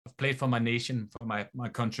played for my nation, for my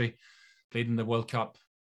country, played in the World Cup.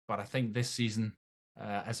 But I think this season,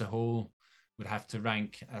 as a whole, would have to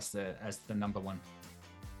rank as the number one.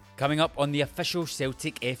 Coming up on the official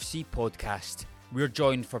Celtic FC podcast, we're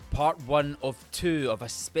joined for part 1 of 2 of a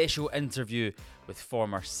special interview with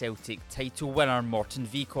former Celtic title winner Morten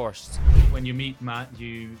Wiegghorst. When you meet Matt,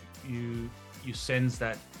 you sense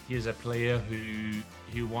that he is a player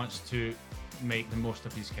who wants to make the most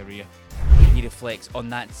of his career. He reflects on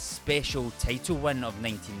that special title win of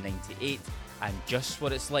 1998 and just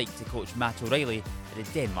what it's like to coach Matt O'Reilly at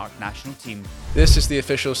the Denmark national team. This is the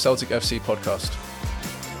official Celtic FC podcast.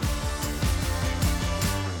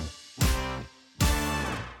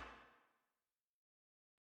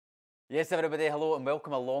 Yes, everybody, hello and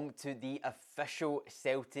welcome along to the official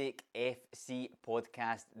Celtic FC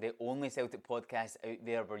podcast, the only Celtic podcast out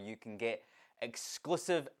there where you can get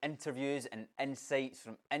exclusive interviews and insights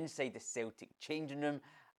from inside the Celtic changing room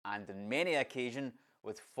and on many occasions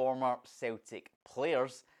with former Celtic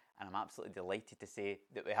players. And I'm absolutely delighted to say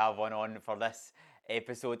that we have one on for this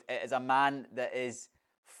episode. It is a man that is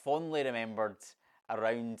fondly remembered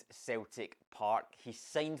around Celtic Park. He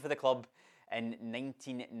signed for the club in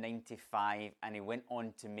 1995 and he went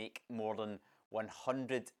on to make more than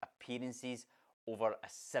 100 appearances over a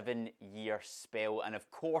 7-year spell. And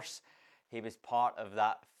of course, he was part of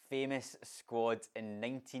that famous squad in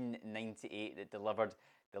 1998 that delivered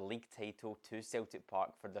the league title to Celtic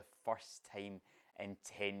Park for the first time in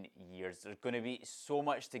 10 years. There's going to be so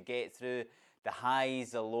much to get through, the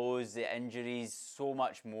highs, the lows, the injuries, so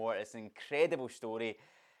much more. It's an incredible story.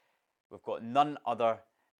 We've got none other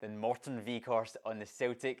than Morten Wiegghorst on the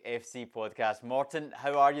Celtic FC podcast. Morten,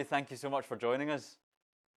 how are you? Thank you so much for joining us.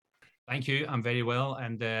 Thank you. I'm very well,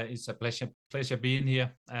 and it's a pleasure being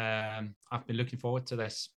here. I've been looking forward to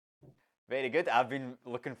this. Very good. I've been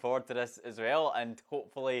looking forward to this as well, and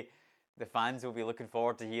hopefully the fans will be looking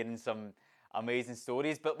forward to hearing some amazing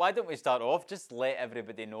stories. But why don't we start off? Just let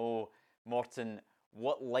everybody know, Morten,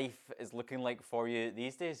 what life is looking like for you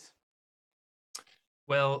these days.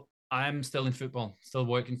 Well, I'm still in football, still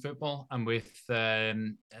working football. I'm with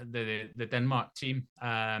the Denmark team,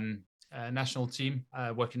 national team,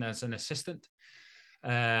 working as an assistant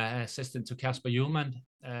to Kasper Hjulmand.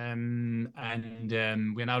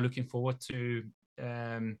 We're now looking forward to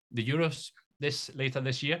the Euros later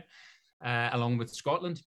this year, along with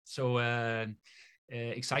Scotland. So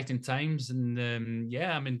exciting times, and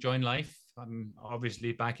I'm enjoying life. I'm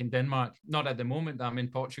obviously back in Denmark, not at the moment. I'm in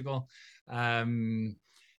Portugal,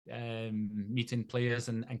 meeting players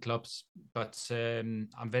and clubs, but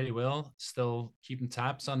I'm very well, still keeping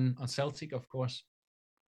tabs on Celtic, of course.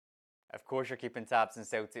 Of course you're keeping tabs on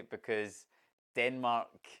Celtic because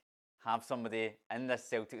Denmark have somebody in this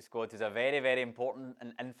Celtic squad who's a very, very important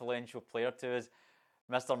and influential player to us,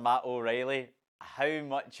 Mr. Matt O'Reilly. How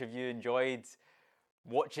much have you enjoyed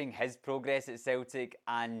watching his progress at Celtic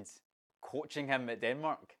and coaching him at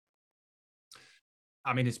Denmark?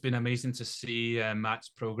 I mean, it's been amazing to see Matt's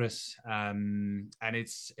progress, and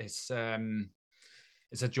it's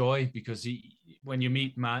a joy because when you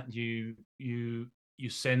meet Matt, you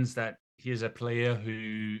sense that he is a player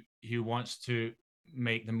who wants to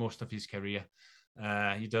make the most of his career.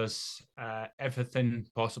 He does everything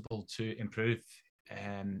possible to improve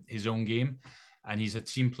his own game, and he's a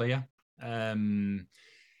team player.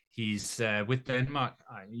 He's with Denmark.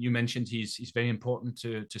 You mentioned he's very important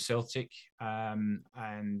to Celtic and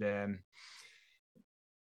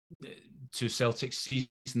to Celtic's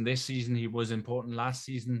season this season. He was important last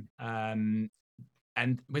season.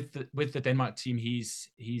 And with the Denmark team, he's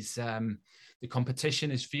the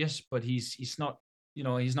competition is fierce, but he's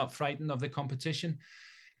not frightened of the competition.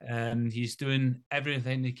 He's doing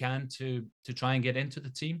everything he can to try and get into the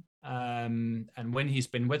team. And when he's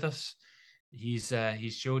been with us, he's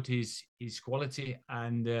showed his quality,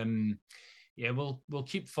 and we'll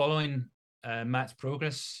keep following Matt's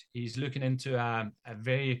progress. He's looking into a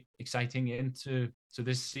very exciting end to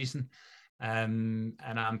this season, and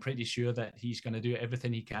I'm pretty sure that he's going to do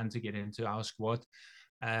everything he can to get into our squad,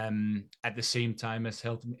 at the same time as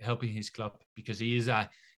helping his club, because he is a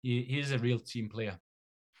real team player.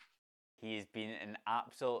 He's been in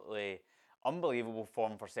absolutely unbelievable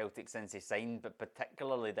form for Celtic since he signed, but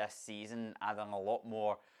particularly this season, adding a lot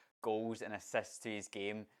more goals and assists to his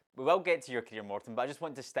game. We will get to your career, Morten, but I just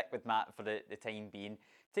want to stick with Matt for the time being.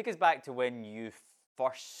 Take us back to when you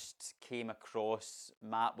first came across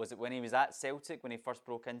Matt. Was it when he was at Celtic, when he first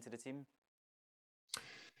broke into the team?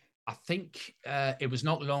 I think it was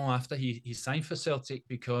not long after he signed for Celtic,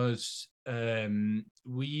 because I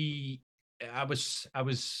was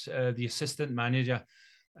the assistant manager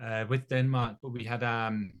with Denmark, but we had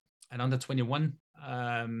under 21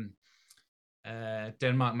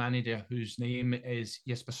 Denmark manager whose name is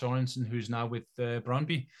Jesper Sorensen, who's now with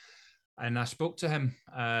Brøndby. And I spoke to him,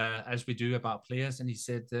 as we do, about players, and he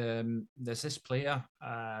said, there's this player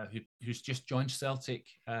who's just joined Celtic,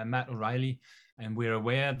 Matt O'Reilly, and we're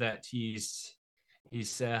aware that he's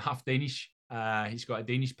half Danish. He's got a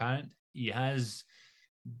Danish parent. He has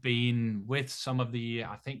been with some of the,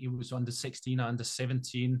 I think he was under 16 or under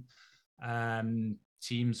 17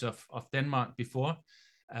 teams of Denmark before.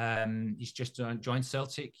 He's just joined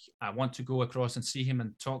Celtic. I want to go across and see him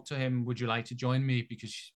and talk to him. Would you like to join me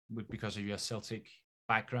because of your Celtic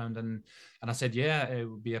background? And I said, yeah, it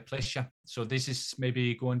would be a pleasure. So this is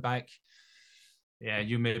maybe going back. Yeah,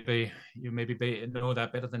 you maybe know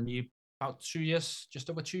that better than me. About 2 years, just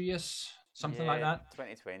over 2 years, something like that.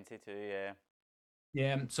 2022, yeah.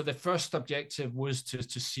 Yeah, so the first objective was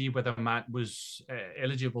to see whether Matt was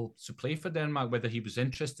eligible to play for Denmark, whether he was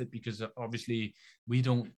interested, because obviously we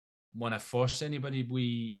don't want to force anybody.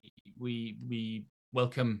 We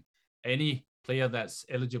welcome any player that's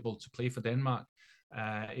eligible to play for Denmark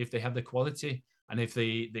if they have the quality, and if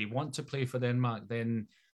they want to play for Denmark, then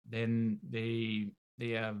they're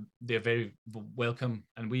very welcome.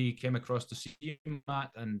 And we came across to see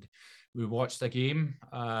Matt, and we watched the game,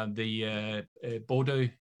 the Bodo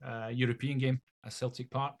European game at Celtic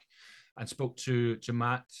Park, and spoke to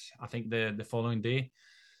Matt, I think the following day.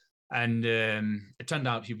 And it turned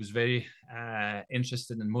out he was very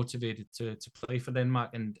interested and motivated to play for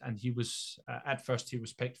Denmark. And he was, at first, he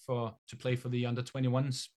was picked to play for the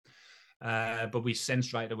under-21s. But we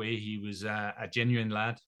sensed right away he was a genuine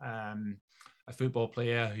lad, a football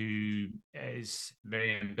player who is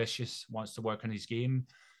very ambitious, wants to work on his game.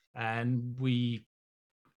 And we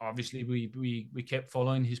kept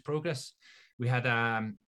following his progress. We had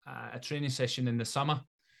a training session in the summer.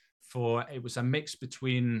 It was a mix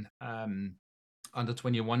between under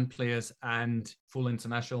 21 players and full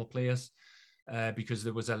international players, because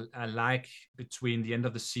there was a lag between the end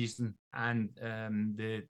of the season and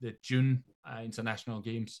the June international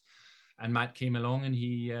games. And Matt came along, and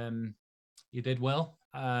he did well.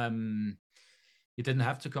 He didn't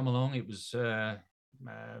have to come along. It was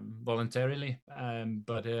voluntarily,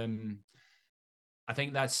 but I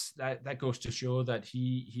think that goes to show that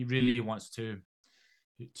he really wants to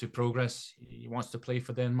progress. He wants to play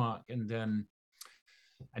for Denmark, and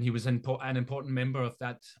he was an important member of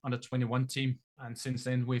that under-21 team. And since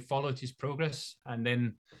then, we followed his progress. And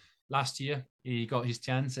then last year, he got his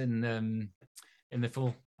chance in the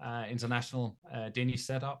full international Danish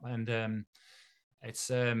setup, and it's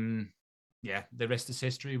the rest is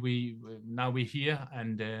history. We're here,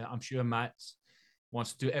 and I'm sure Matt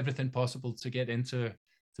wants to do everything possible to get into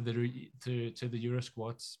the Euro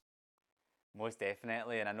squads. Most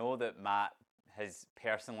definitely, and I know that Matt has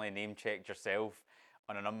personally name-checked yourself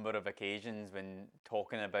on a number of occasions when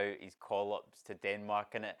talking about his call-ups to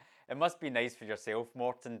Denmark, and it must be nice for yourself,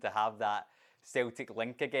 Morten, to have that Celtic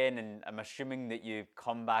link again. And I'm assuming that you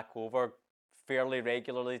come back over fairly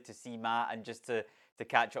regularly to see Matt and just to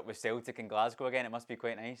catch up with Celtic in Glasgow again. It must be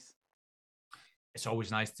quite nice. It's always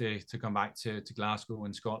nice to come back to Glasgow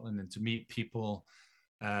in Scotland and to meet people,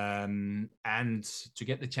 and to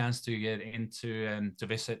get the chance to get into to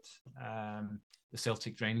visit the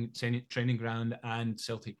Celtic training ground and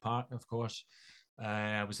Celtic Park, of course.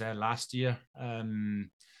 I was there last year.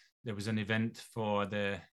 There was an event for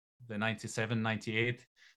the 97-98.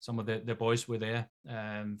 Some of the boys were there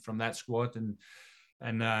from that squad,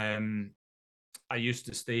 and I used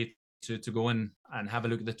to stay to go in and have a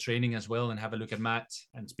look at the training as well, and have a look at Matt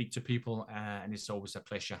and speak to people, and it's always a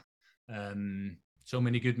pleasure. So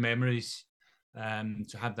many good memories.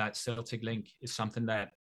 To have that Celtic link is something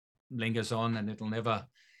that lingers on, and it'll never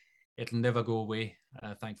go away,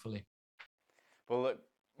 thankfully. Well, look,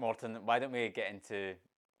 Morten, why don't we get into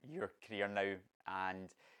your career now?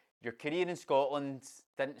 And your career in Scotland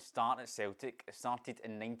didn't start at Celtic. It started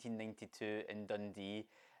in 1992 in Dundee.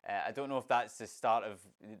 I don't know if that's the start of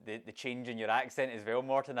the change in your accent as well,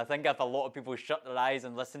 Morten. I think if a lot of people shut their eyes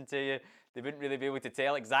and listen to you, they wouldn't really be able to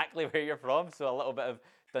tell exactly where you're from. So a little bit of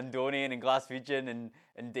Dundonian and Glaswegian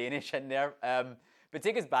and Danish in there. But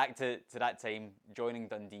take us back to that time, joining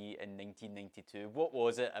Dundee in 1992. What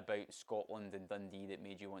was it about Scotland and Dundee that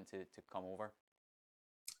made you want to come over?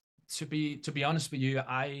 To be honest with you,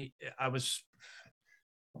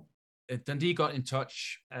 Dundee got in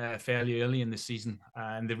touch fairly early in the season,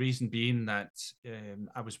 and the reason being that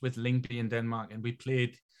I was with Lyngby in Denmark, and we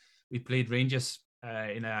played Rangers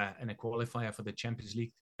in a qualifier for the Champions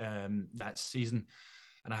League that season,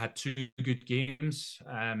 and I had 2 good games,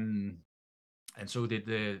 and so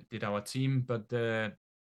did our team. But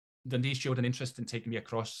Dundee showed an interest in taking me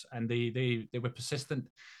across, and they were persistent.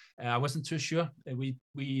 I wasn't too sure.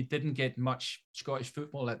 We didn't get much Scottish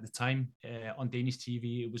football at the time on Danish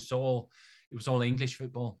TV. It was all English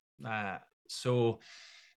football. So,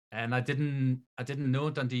 and I didn't know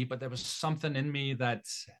Dundee, but there was something in me that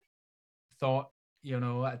thought, it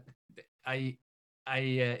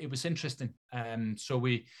was interesting. So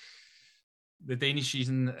the Danish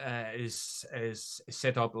season is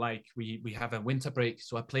set up like we have a winter break.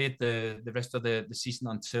 So I played the rest of the season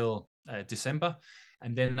until December,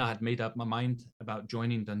 and then I had made up my mind about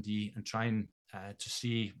joining Dundee and trying to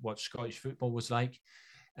see what Scottish football was like.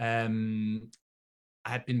 I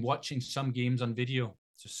had been watching some games on video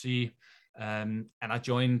to see, and I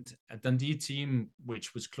joined a Dundee team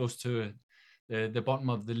which was close to the bottom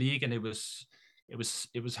of the league, and it was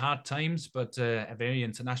hard times, but a very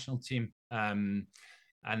international team, and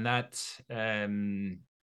that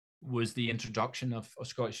was the introduction of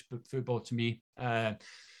Scottish football to me.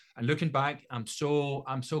 And looking back, I'm so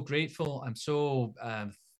grateful. I'm so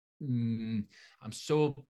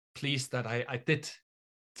pleased that I did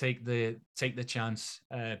take the chance,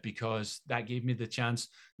 because that gave me the chance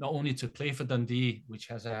not only to play for Dundee, which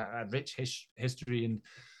has a rich history, and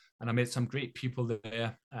I met some great people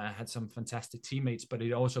there, had some fantastic teammates, but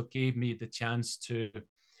it also gave me the chance to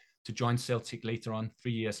join Celtic later on,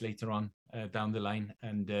 3 years later on, down the line.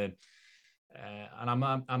 And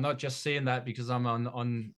I'm not just saying that because I'm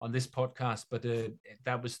on this podcast, but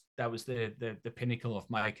that was the pinnacle of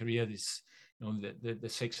my career. This, the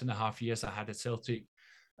 6.5 years I had at Celtic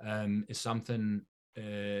is something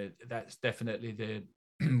that's definitely the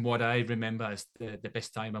what I remember as the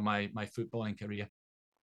best time of my footballing career.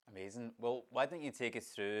 Amazing. Well, why don't you take us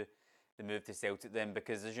through the move to Celtic then?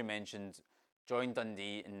 Because as you mentioned, joined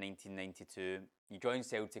Dundee in 1992. You joined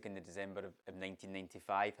Celtic in the December of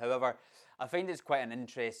 1995. However, I find it's quite an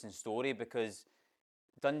interesting story because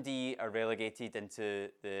Dundee are relegated into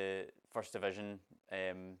the First Division,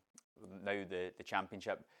 now the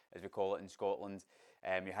Championship, as we call it in Scotland.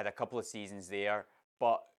 You had a couple of seasons there,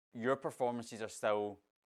 but your performances are still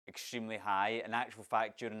extremely high. In actual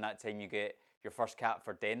fact, during that time, you get your first cap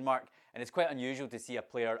for Denmark, and it's quite unusual to see a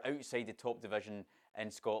player outside the top division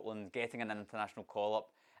in Scotland getting an international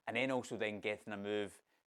call-up, and then also then getting a move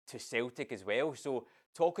to Celtic as well. So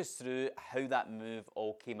talk us through how that move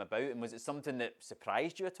all came about, and was it something that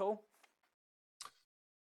surprised you at all?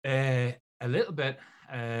 A little bit,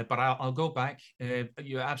 but I'll go back.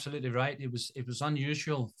 You're absolutely right. It was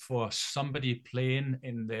unusual for somebody playing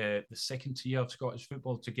in the second tier of Scottish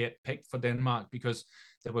football to get picked for Denmark, because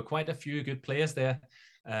there were quite a few good players there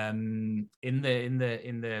in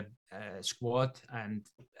the squad, and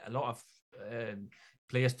a lot of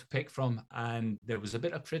players to pick from. And there was a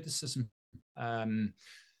bit of criticism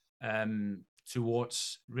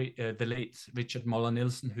towards the late Richard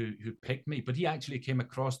Muller-Nielsen, who picked me, but he actually came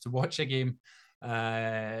across to watch a game.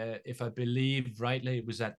 If I believe rightly, it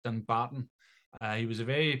was at Dumbarton. He was a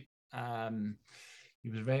very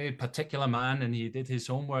particular man, and he did his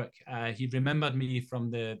homework. He remembered me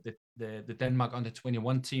from the Denmark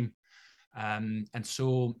under-21 team, and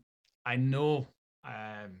so I know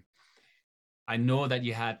that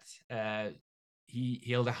he had. He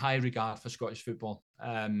held a high regard for Scottish football.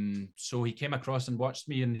 So he came across and watched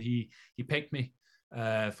me, and he picked me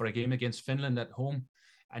for a game against Finland at home.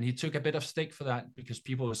 And he took a bit of stick for that, because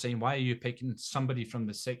people were saying, why are you picking somebody from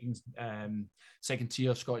the second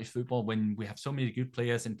tier of Scottish football when we have so many good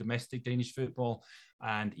players in domestic Danish football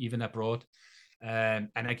and even abroad? And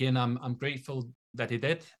again, I'm grateful that he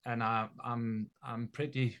did, and I'm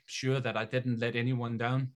pretty sure that I didn't let anyone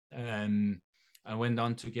down. I went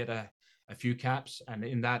on to get a few caps, and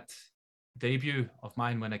in that debut of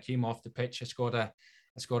mine, when I came off the pitch, I scored a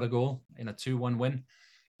goal in a 2-1 win.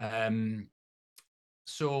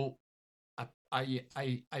 So I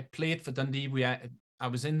played for Dundee. I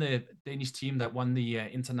was in the Danish team that won the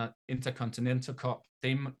Intercontinental Cup.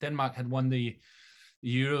 Denmark had won the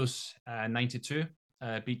Euros 92,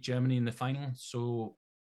 beat Germany in the final. So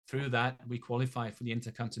through that, we qualified for the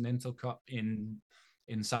Intercontinental Cup in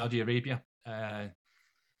Saudi Arabia,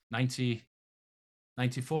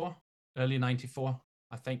 94, early 94,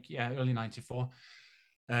 I think. Yeah, early 94.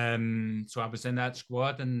 So I was in that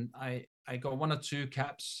squad, and I got 1 or 2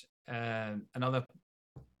 caps, another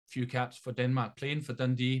few caps for Denmark, playing for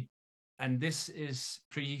Dundee. And this is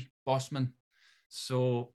pre-Bosman.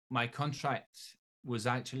 So my contract was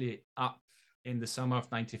actually up in the summer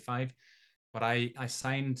of 95, but I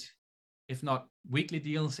signed, if not weekly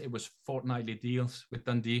deals, it was fortnightly deals with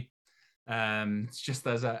Dundee. It's just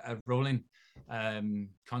as a rolling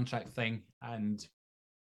contract thing, and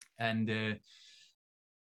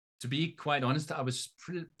to be quite honest, I was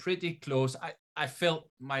pretty close. I felt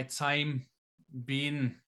my time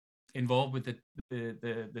being involved with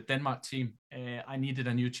the Denmark team, I needed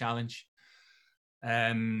a new challenge.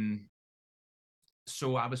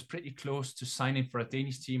 So I was pretty close to signing for a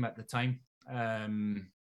Danish team at the time.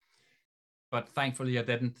 But thankfully I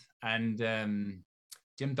didn't. And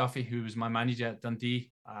Jim Duffy, who was my manager at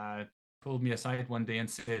Dundee, pulled me aside one day and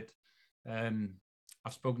said,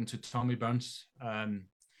 I've spoken to Tommy Burns,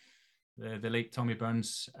 the late Tommy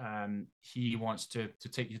Burns. He wants to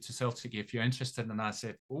take you to Celtic if you're interested. And I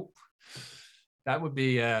said, oh, that would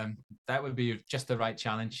be just the right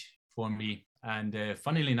challenge for me. And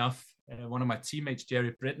funnily enough, one of my teammates,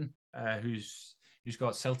 Jerry Britton, who's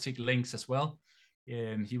got Celtic links as well.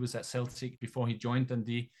 He was at Celtic before he joined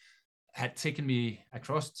Dundee, had taken me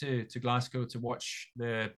across to Glasgow to watch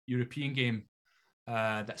the European game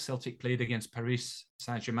that Celtic played against Paris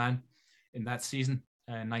Saint-Germain in that season,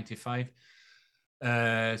 95.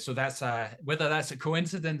 So that's whether that's a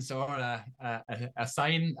coincidence or a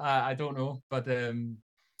sign, I don't know, but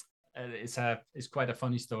it's quite a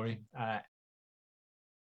funny story.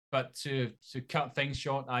 But to cut things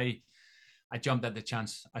short, I jumped at the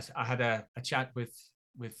chance. I had a chat with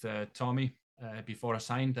Tommy before I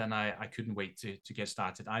signed, and I couldn't wait to get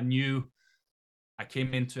started. I knew I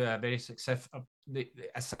came into a very successful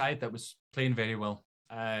a side that was playing very well,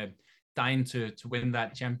 dying to win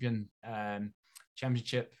that championship,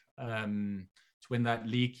 to win that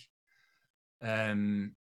league,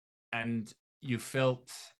 and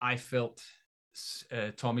I felt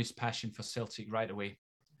Tommy's passion for Celtic right away,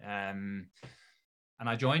 and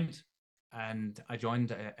I joined. And I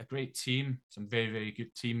joined a great team, some very, very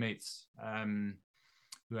good teammates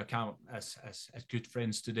who I count as good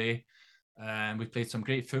friends today. We played some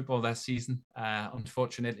great football that season.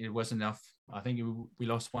 Unfortunately, it wasn't enough. I think we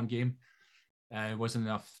lost one game. It wasn't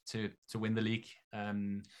enough to win the league.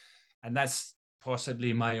 And that's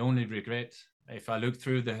possibly my only regret. If I look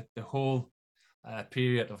through the whole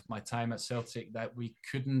period of my time at Celtic, that we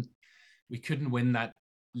couldn't win that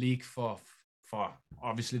league for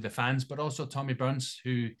obviously the fans, but also Tommy Burns,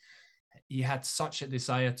 who he had such a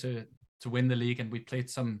desire to win the league, and we played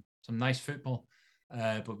some nice football,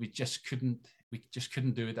 but we just couldn't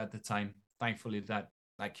do it at the time. Thankfully, that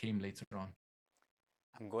came later on.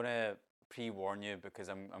 I'm going to pre-warn you because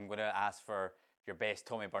I'm going to ask for your best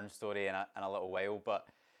Tommy Burns story in a little while, but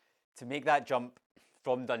to make that jump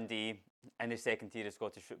from Dundee in the second tier of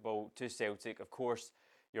Scottish football to Celtic, of course,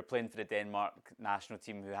 you're playing for the Denmark national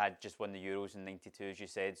team who had just won the Euros in '92, as you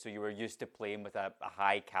said, so you were used to playing with a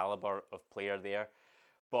high calibre of player there.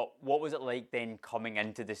 But what was it like then coming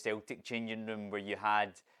into the Celtic changing room where you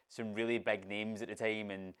had some really big names at the time,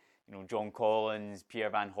 and John Collins, Pierre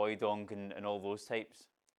Van Hooijdonk and all those types?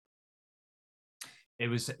 It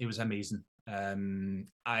was amazing.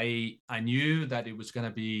 I knew that it was going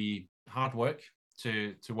to be hard work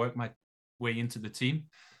to work my way into the team.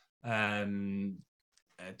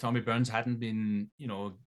 Tommy Burns hadn't been,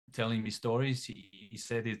 telling me stories. He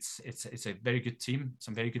said it's a very good team,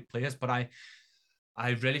 some very good players. But I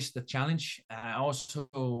relished the challenge. I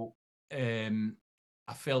also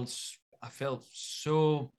I felt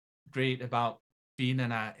so great about being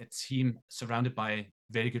in a team surrounded by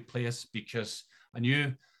very good players, because I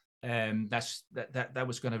knew that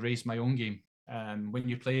was going to raise my own game. When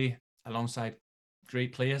you play alongside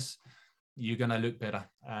great players, you're going to look better,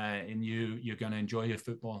 and you're going to enjoy your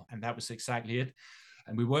football. And that was exactly it.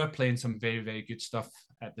 And we were playing some very, very good stuff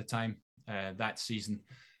at the time that season.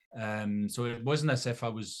 So it wasn't as if I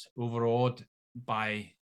was overawed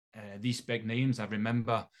by these big names. I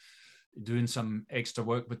remember doing some extra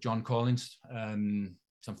work with John Collins,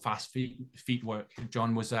 some fast feet work.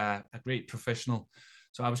 John was a great professional.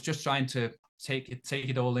 So I was just trying to take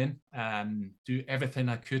it all in, do everything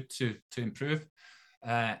I could to improve.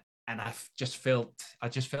 And I just felt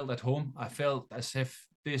at home. I felt as if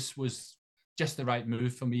this was just the right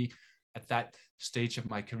move for me at that stage of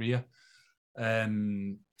my career.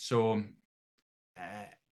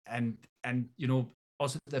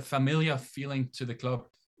 Also the familiar feeling to the club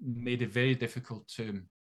made it very difficult to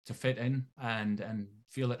fit in and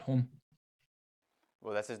feel at home.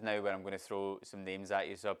 Well, this is now where I'm going to throw some names at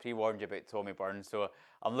you. So I pre-warned you about Tommy Burns. So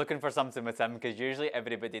I'm looking for something with him, because usually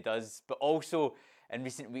everybody does. But also in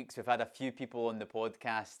recent weeks, we've had a few people on the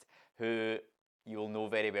podcast who you will know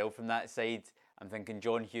very well from that side. I'm thinking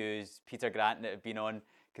John Hughes, Peter Grant, that have been on,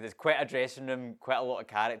 because it's quite a dressing room, quite a lot of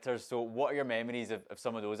characters. So what are your memories of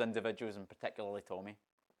some of those individuals, and particularly Tommy?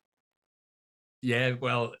 Yeah,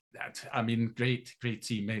 well, great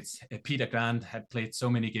teammates. Peter Grant had played so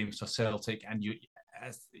many games for Celtic, and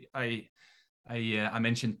I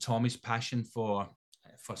mentioned Tommy's passion for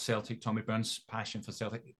Celtic, Tommy Burns' passion for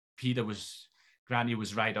Celtic. Granny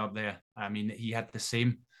was right up there. I mean, he had the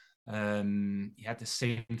same thing.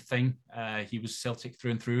 He was Celtic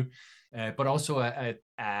through and through, but also a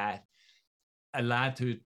lad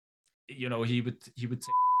who, he would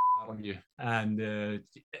take on you, and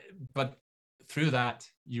but through that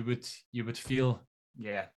you would feel,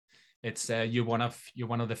 yeah, it's you're one of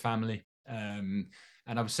the family. And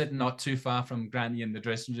I was sitting not too far from Granny in the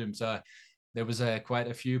dressing room, so there was quite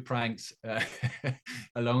a few pranks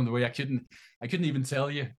along the way. I couldn't even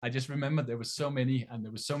tell you. I just remember there was so many, and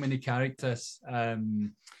there was so many characters.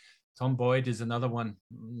 Tom Boyd is another one,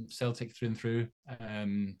 Celtic through and through.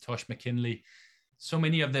 Tosh McKinley. So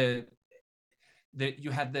many of you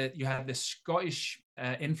had the Scottish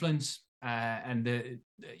influence, and the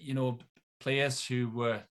players who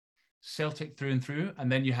were Celtic through and through,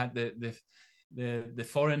 and then you had the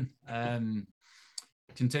foreign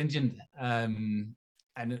contingent. And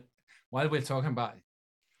while we're talking about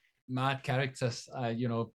mad characters,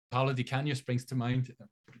 Paolo Di Canio springs to mind.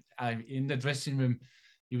 In the dressing room,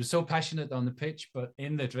 he was so passionate on the pitch, but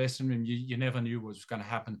in the dressing room, you never knew what was going to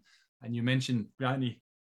happen. And you mentioned Granny.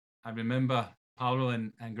 I remember Paolo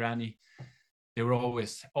and Granny, they were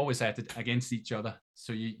always at it against each other.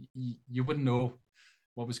 So you wouldn't know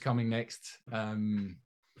what was coming next.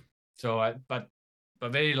 But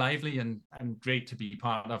very lively and great to be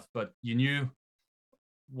part of. But you knew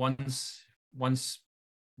once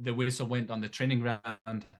the whistle went on the training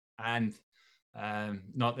ground, and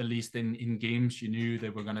not the least in games, you knew they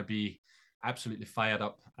were going to be absolutely fired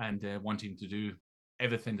up and wanting to do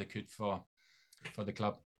everything they could for the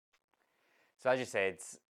club. So as you said,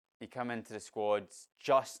 you come into the squad,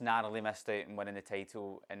 just narrowly missed out on winning the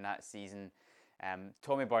title in that season.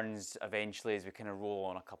 Tommy Burns eventually, as we kind of roll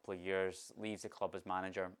on a couple of years, leaves the club as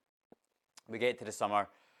manager. We get to the summer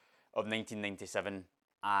of 1997,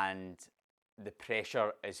 and the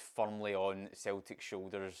pressure is firmly on Celtic's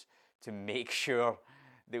shoulders to make sure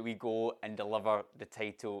that we go and deliver the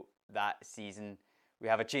title that season. We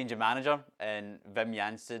have a change of manager in Wim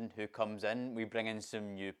Jansen, who comes in. We bring in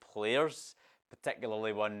some new players,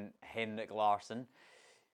 particularly one Henrik Larsson.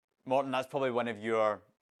 Morten, that's probably one of your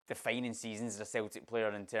defining seasons as a Celtic player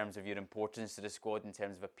in terms of your importance to the squad, in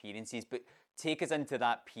terms of appearances. But take us into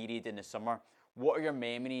that period in the summer. What are your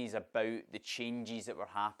memories about the changes that were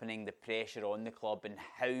happening, the pressure on the club, and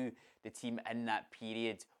how the team in that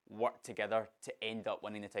period worked together to end up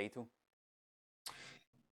winning the title?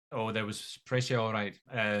 Oh, there was pressure, all right.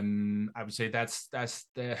 I would say that's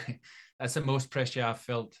the most pressure I've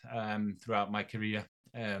felt throughout my career.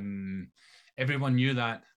 Everyone knew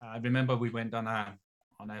that. I remember we went on a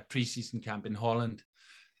pre-season camp in Holland,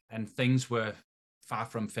 and things were far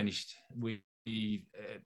from finished. Wim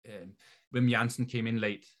Jansen came in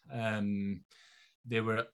late. There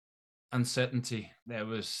were uncertainty. There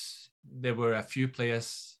were a few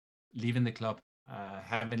players leaving the club,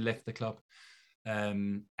 having left the club.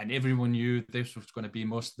 And everyone knew this was going to be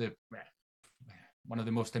one of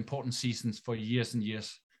the most important seasons for years and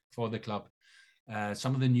years for the club.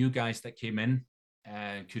 Some of the new guys that came in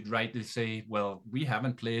could rightly say, well, we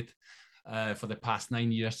haven't played for the past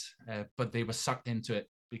 9 years, but they were sucked into it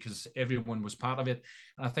because everyone was part of it.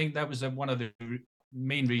 And I think that was one of the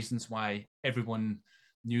main reasons why everyone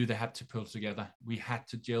knew they had to pull together. We had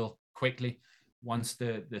to gel quickly once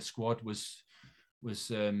the squad was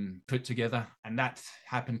put together, and that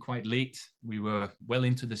happened quite late. We were well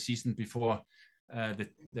into the season before the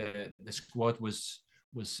squad was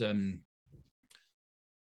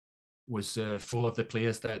full of the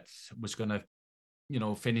players that was going to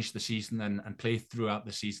finish the season and play throughout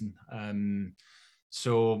the season.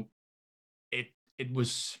 So it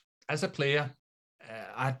was, as a player,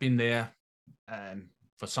 I'd been there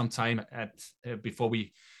for some time before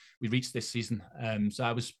we reached this season. So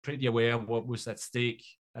I was pretty aware of what was at stake.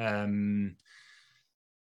 And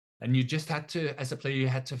you just had to, as a player, you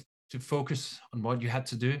had to focus on what you had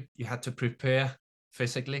to do. You had to prepare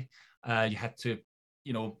physically. You had to,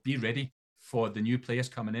 be ready for the new players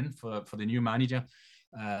coming in, for the new manager,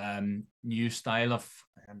 new style of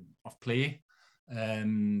play,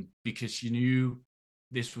 because you knew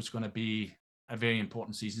this was going to be a very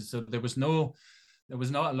important season. So there was not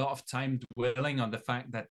a lot of time dwelling on the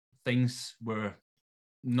fact that things were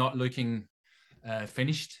not looking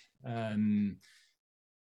finished.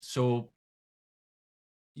 So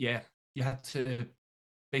yeah, you had to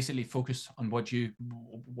basically focus on what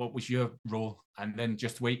was your role, and then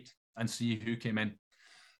just wait and see who came in.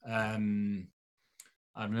 I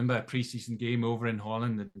remember a pre-season game over in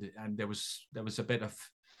Holland, and there was a bit of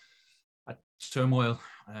turmoil,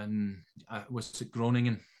 and I was at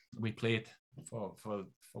Groningen. We played for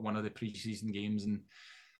one of the pre-season games,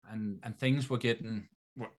 and things were getting,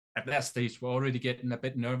 at that stage, we're already getting a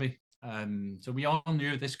bit nervy. So we all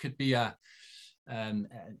knew this could be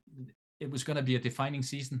it was going to be a defining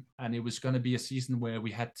season, and it was going to be a season where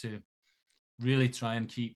we had to really try and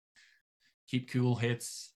keep cool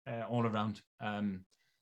heads all around.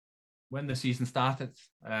 When the season started,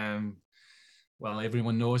 well,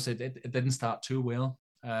 everyone knows it didn't start too well.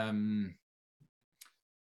 And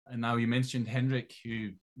now you mentioned Henrik,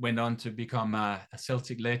 who went on to become a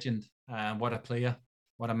Celtic legend. What a player,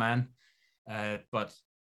 what a man. But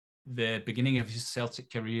the beginning of his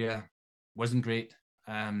Celtic career wasn't great.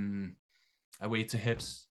 Away to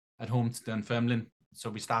Hibs, at home to Dunfermline. So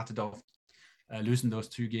we started off losing those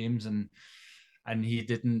 2 games, and he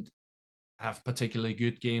didn't have particularly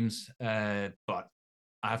good games. But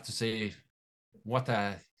I have to say, what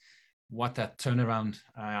a turnaround.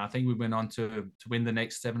 I think we went on to win the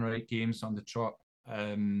next 7 or 8 games on the trot.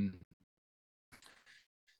 And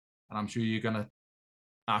I'm sure you're going to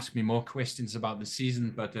ask me more questions about the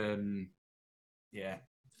season, but yeah,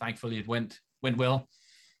 thankfully it went well,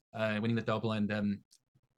 winning the double, and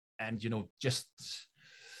you know, just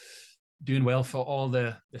doing well for all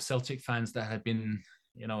the Celtic fans that had been,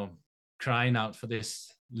 you know, crying out for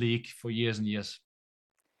this league for years and years.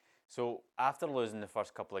 So after losing the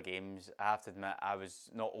first couple of games, I have to admit I was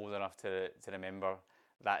not old enough to remember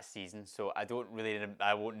that season. So I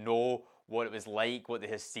won't know what it was like, what the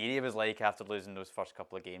hysteria was like after losing those first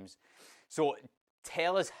couple of games. So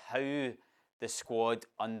tell us how the squad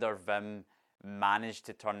under Wim managed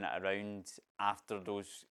to turn it around after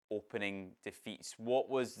those opening defeats. What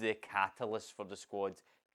was the catalyst for the squad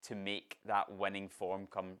to make that winning form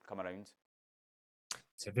come around?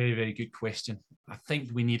 It's a very, very good question. I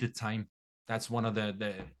think we needed time. That's one of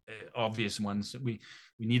the obvious ones. We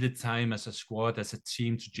needed time as a squad, as a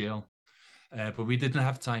team to gel, but we didn't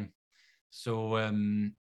have time. So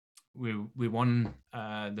we won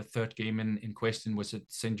the 3rd game in question was at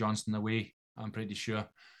St. Johnstone away, I'm pretty sure.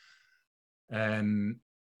 But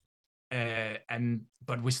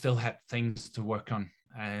we still had things to work on.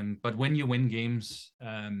 But when you win games,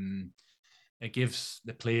 it gives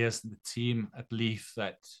the players and the team a belief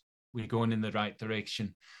that we're going in the right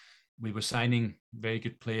direction. We were signing very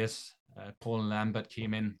good players. Paul Lambert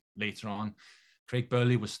came in later on. Craig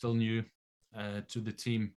Burley was still new to the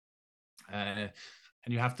team. And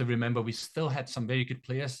you have to remember, we still had some very good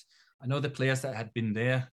players. I know the players that had been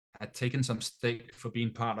there had taken some stick for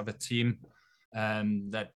being part of a team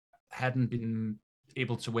that hadn't been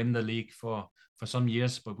able to win the league for some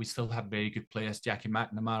years, but we still have very good players. Jackie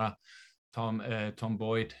McNamara, Tom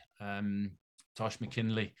Boyd, Tosh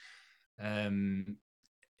McKinley, Alan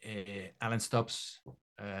Stubbs,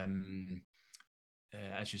 as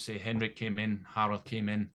you say, Henrik came in, Harold came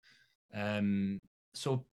in.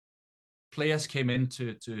 So players came in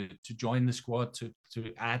to join the squad, to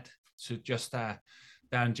add to just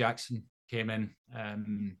Darren Jackson came in,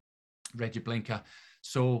 Reggie Blinker.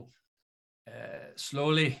 So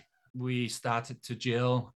slowly we started to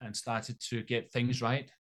gel and started to get things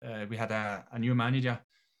right. We had a new manager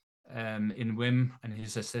in Wim and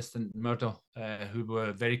his assistant Murdo, who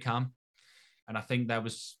were very calm, and I think that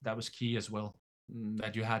was key as well.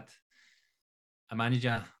 That you had a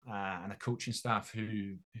manager and a coaching staff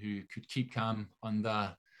who could keep calm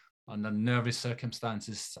under nervous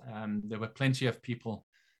circumstances. There were plenty of people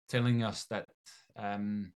telling us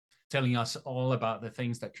all about the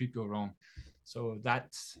things that could go wrong. So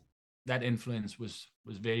that influence was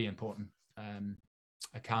very important.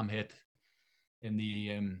 A calm head in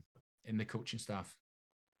the coaching staff.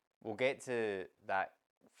 We'll get to that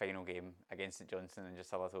final game against St Johnstone in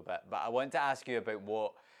just a little bit, but I want to ask you about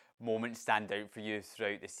what moments stand out for you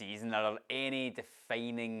throughout the season. Are there any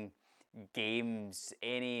defining games,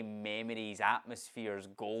 any memories, atmospheres,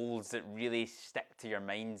 goals that really stick to your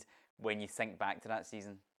mind when you think back to that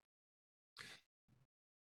season?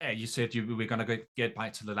 You said we were going to get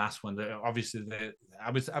back to the last one. Obviously, I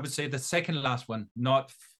would say the second last one,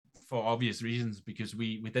 not for obvious reasons, because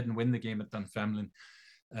we didn't win the game at Dunfermline.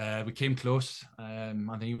 We came close. I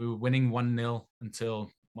think we were winning 1-0 until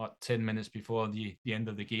 10 minutes before the end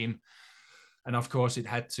of the game. And of course, it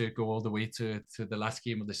had to go all the way to the last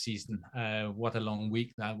game of the season. What a long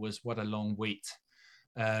week that was. What a long wait.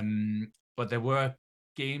 But there were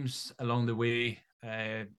games along the way.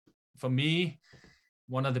 For me,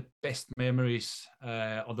 one of the best memories,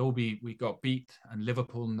 although we got beat and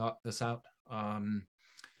Liverpool knocked us out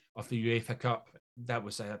of the UEFA Cup,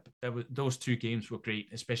 those 2 games were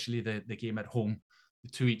great, especially the game at home, the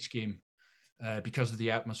 2 each game, because of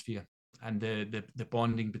the atmosphere. and the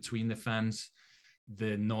bonding between the fans,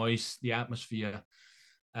 the noise, the atmosphere.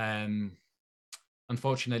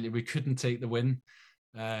 Unfortunately, we couldn't take the win.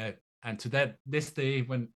 And to this day,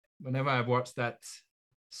 whenever I watch that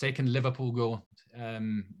second Liverpool goal,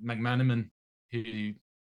 McManaman, who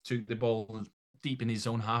took the ball deep in his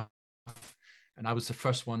own half, and I was the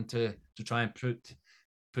first one to try and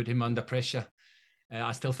put him under pressure.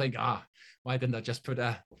 I still think, why didn't I just put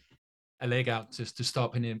a leg out to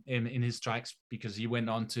stop him in his tracks? Because he went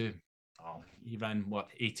on to, he ran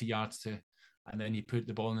 80 yards and then he put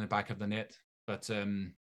the ball in the back of the net. But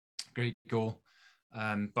great goal,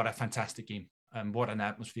 but a fantastic game. What an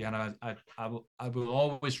atmosphere! And I will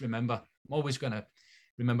always remember. I'm always going to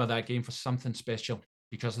remember that game for something special,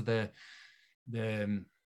 because of the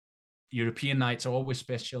European nights are always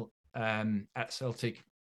special at Celtic,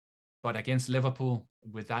 but against Liverpool,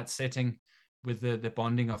 with that setting, with the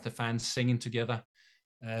bonding of the fans singing together,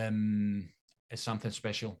 is something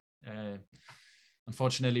special.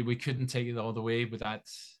 Unfortunately, we couldn't take it all the way with that.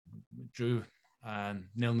 Drew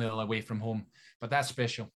 0-0 away from home, but that's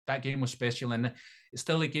special. That game was special, and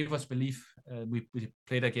it gave us belief. We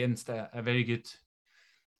played against a very good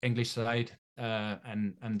English side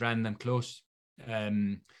and ran them close.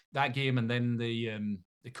 That game, and then the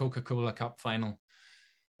Coca-Cola Cup final,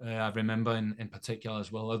 I remember in particular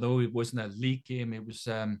as well. Although it wasn't a league game, it was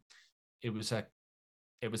a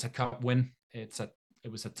cup win. It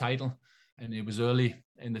was a title, and it was early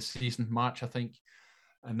in the season, March, I think.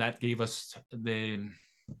 And that gave us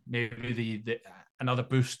another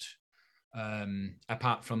boost.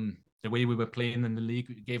 Apart from the way we were playing in the league,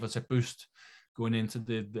 it gave us a boost going into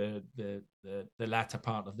the latter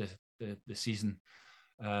part of the season,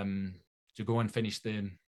 to go and finish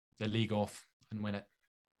the league off and win it.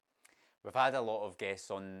 We've had a lot of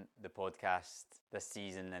guests on the podcast this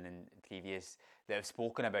season and in previous that have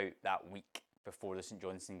spoken about that week before the St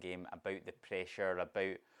Johnstone game, about the pressure,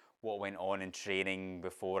 about what went on in training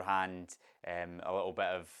beforehand. A little bit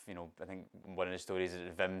of, I think one of the stories is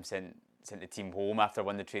that Vim sent the team home after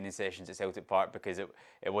one of the training sessions at Celtic Park because it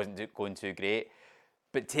wasn't going too great.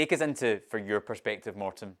 But take us into, for your perspective,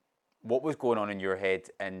 Morten, what was going on in your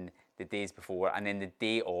head in the days before and then the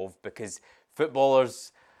day of? Because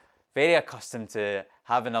footballers, very accustomed to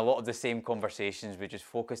having a lot of the same conversations. We just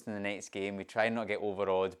focused on the next game. We try not to get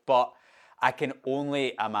overawed. But I can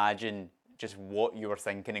only imagine just what you were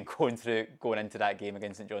thinking and going into that game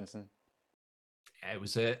against St Johnstone. It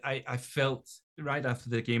was I felt right after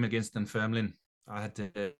the game against Dunfermline,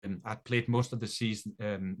 I'd played most of the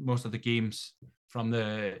season, most of the games from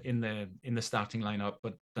in the starting lineup,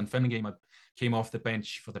 but Dunfermline game I came off the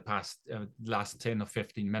bench for the last 10 or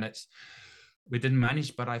 15 minutes. We didn't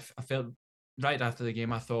manage, but I felt right after the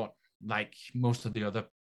game, I thought, like most of the other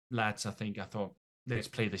lads, I thought, let's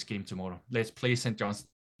play this game tomorrow. Let's play St Johnstone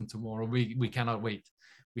tomorrow. We cannot wait.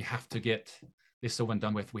 We have to get this over and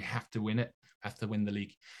done with. We have to win it. Have to win the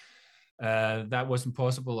league. That wasn't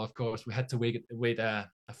possible, of course. We had to wait a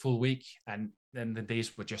full week, and then the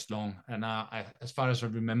days were just long. And as far as I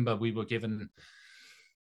remember, we were given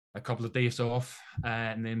a couple of days off,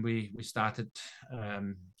 and then we started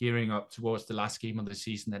gearing up towards the last game of the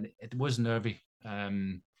season, and it was nervy.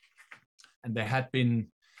 And there had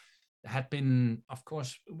been, of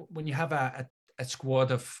course, when you have a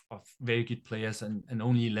squad of very good players and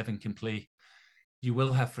only 11 can play, you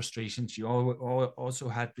will have frustrations. You also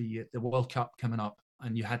had the World Cup coming up,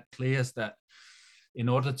 and you had players that, in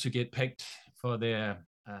order to get picked for their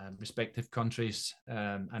respective countries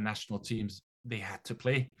and national teams, they had to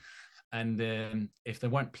play. And if they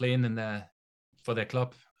weren't playing for their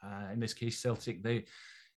club, in this case Celtic,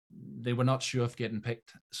 they were not sure of getting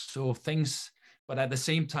picked. So but at the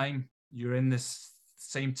same time, you're in this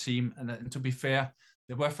same team, and to be fair,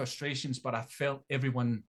 there were frustrations, but I felt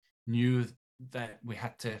everyone knew that we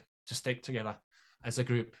had to stick together as a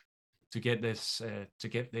group to get this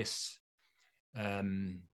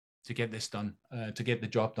done, to get the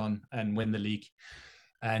job done and win the league.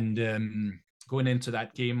 And going into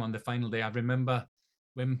that game on the final day, I remember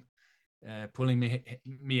Wim pulling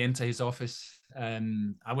me into his office.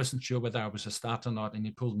 I wasn't sure whether I was a starter or not, and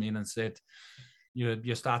he pulled me in and said,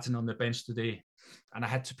 "You're starting on the bench today." And I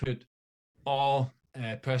had to put all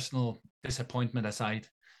personal disappointment aside,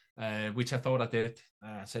 which I thought I did.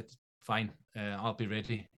 I said, "Fine, I'll be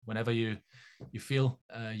ready whenever you feel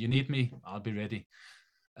you need me. I'll be ready."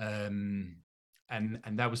 And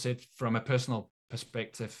that was it from a personal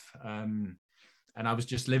perspective. And I was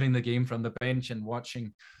just living the game from the bench and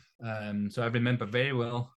watching. So I remember very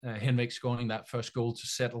well Henrik scoring that first goal to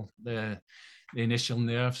settle the initial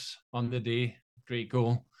nerves on the day. Great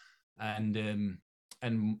goal. And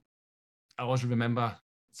always remember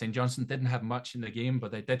St. Johnstone didn't have much in the game,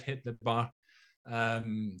 but they did hit the bar.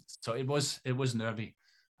 So it was nervy.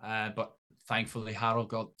 But thankfully, Harold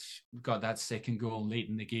got that second goal late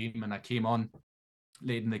in the game, and I came on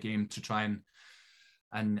late in the game to try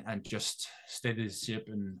and just steady the ship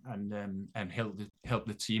and help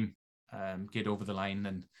the team get over the line,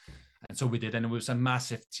 and so we did. And it was a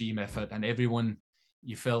massive team effort, and everyone,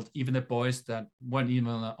 you felt, even the boys that weren't even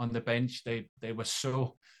on the bench, they were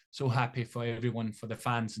so happy for everyone, for the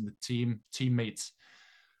fans and the teammates,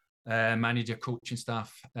 manager, coaching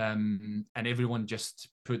staff, and everyone just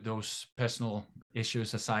put those personal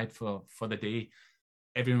issues aside for the day.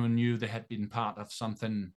 Everyone knew they had been part of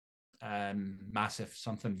something massive,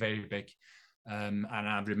 something very big. And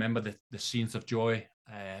I remember the scenes of joy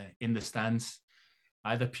in the stands.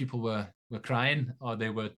 Either people were crying or they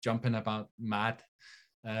were jumping about mad.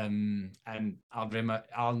 And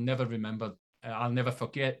I'll never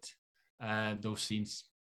forget those scenes.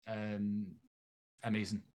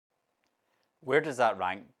 Amazing. Where does that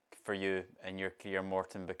rank for you in your career,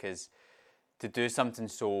 Morten? Because to do something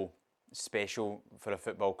so special for a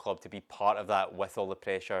football club, to be part of that with all the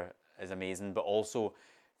pressure, is amazing. But also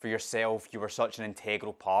for yourself, you were such an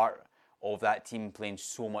integral part of that team, playing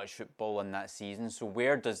so much football in that season. So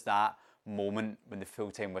where does that moment when the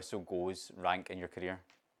full-time whistle goes rank in your career?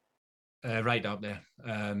 Right up there,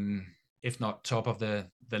 if not top of the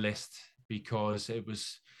list, because it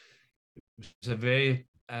was a very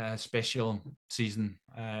special season.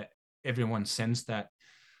 Everyone sensed that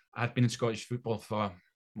I had been in Scottish football for,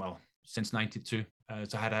 since '92.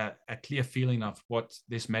 So I had a clear feeling of what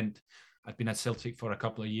this meant. I'd been at Celtic for a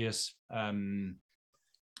couple of years, and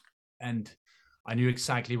I knew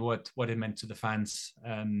exactly what it meant to the fans.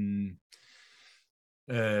 And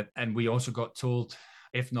we also got told,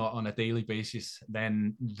 if not on a daily basis,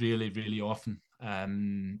 then really, really often,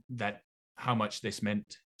 that how much this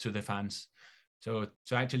meant to the fans. So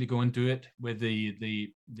to actually go and do it with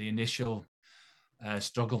the initial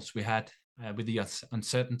struggles we had with the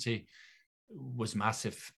uncertainty was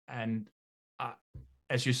massive. And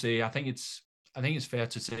as you say, I think it's fair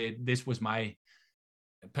to say this was my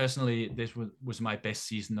best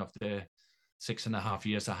season of the 6.5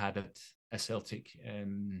 years I had at Celtic,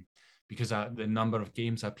 because the number of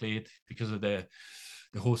games I played, because of the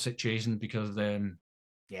whole situation, because of the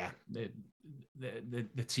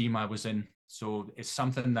team I was in. So it's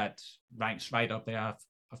something that ranks right up there.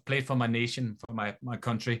 I've played for my nation, for my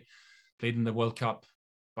country, played in the World Cup,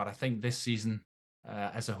 but I think this season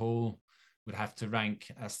as a whole would have to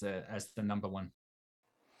rank as the number one.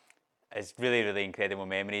 It's really, really incredible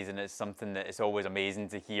memories, and it's something that it's always amazing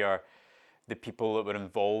to hear the people that were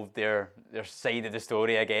involved, their side of the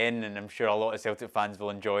story again, and I'm sure a lot of Celtic fans will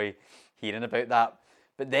enjoy hearing about that.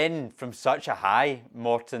 But then from such a high,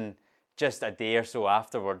 Morten, just a day or so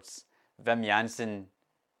afterwards, Wim Jansen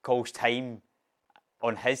calls time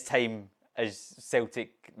on his time as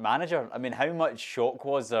Celtic manager. I mean, how much shock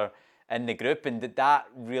was there in the group, and did that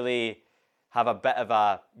really have a bit of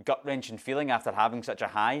a gut-wrenching feeling after having such a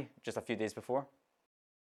high just a few days before?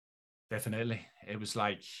 Definitely. It was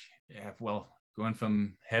like, going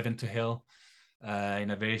from heaven to hell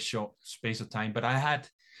in a very short space of time. But I had,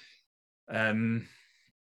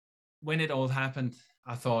 when it all happened,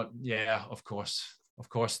 I thought, yeah, of course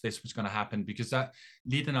this was going to happen, because that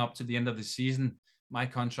leading up to the end of the season, my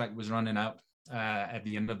contract was running out at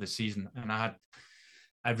the end of the season, and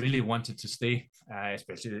I really wanted to stay,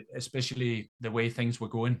 especially the way things were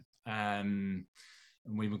going. And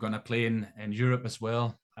we were going to play in Europe as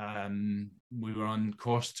well. We were on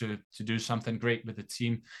course to do something great with the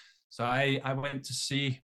team. So I went to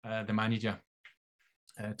see the manager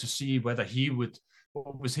to see whether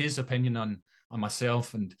what was his opinion on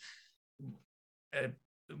myself, and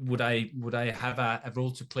would I have a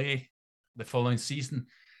role to play the following season.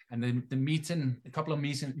 And then a couple of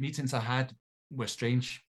meetings I had were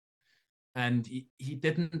strange, and he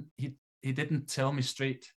didn't tell me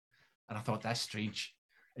straight, and I thought, that's strange.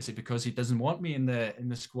 Is it because he doesn't want me in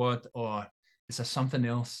the squad, or is there something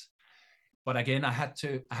else? But again, I had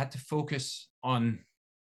to focus on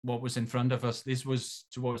what was in front of us. This was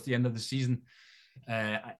towards the end of the season,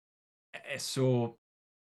 so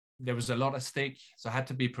there was a lot at stake. So I had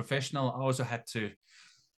to be professional. I also had to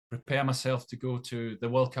prepare myself to go to the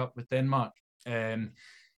World Cup with Denmark. And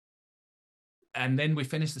then we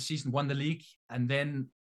finished the season, won the league. And then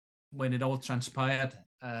when it all transpired,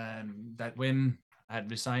 that Wim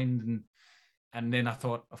had resigned, and then I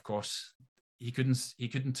thought, of course, he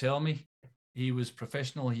couldn't tell me. He was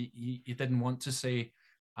professional. He didn't want to say,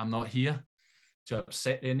 I'm not here to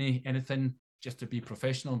upset anything, just to be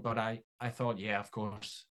professional. But I thought, yeah, of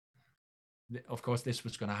course, of course this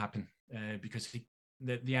was going to happen, because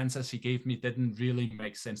the answers he gave me didn't really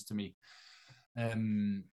make sense to me.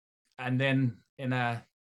 And then in a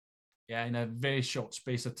very short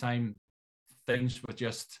space of time, things were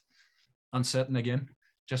just uncertain again,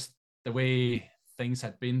 just the way things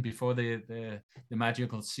had been before the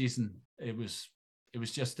magical season. It was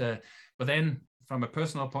just but then from a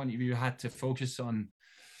personal point of view, I had to focus on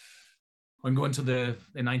going to the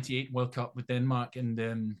 98 World Cup with Denmark, and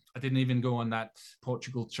I didn't even go on that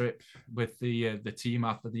Portugal trip with the team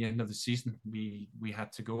after the end of the season. We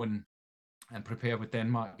had to go and prepare with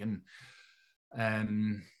Denmark, and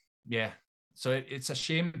so it's a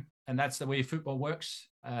shame, and that's the way football works.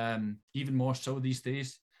 Even more so these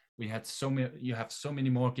days. You have so many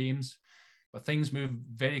more games, but things move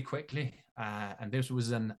very quickly, and this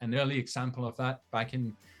was an early example of that back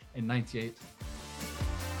in '98.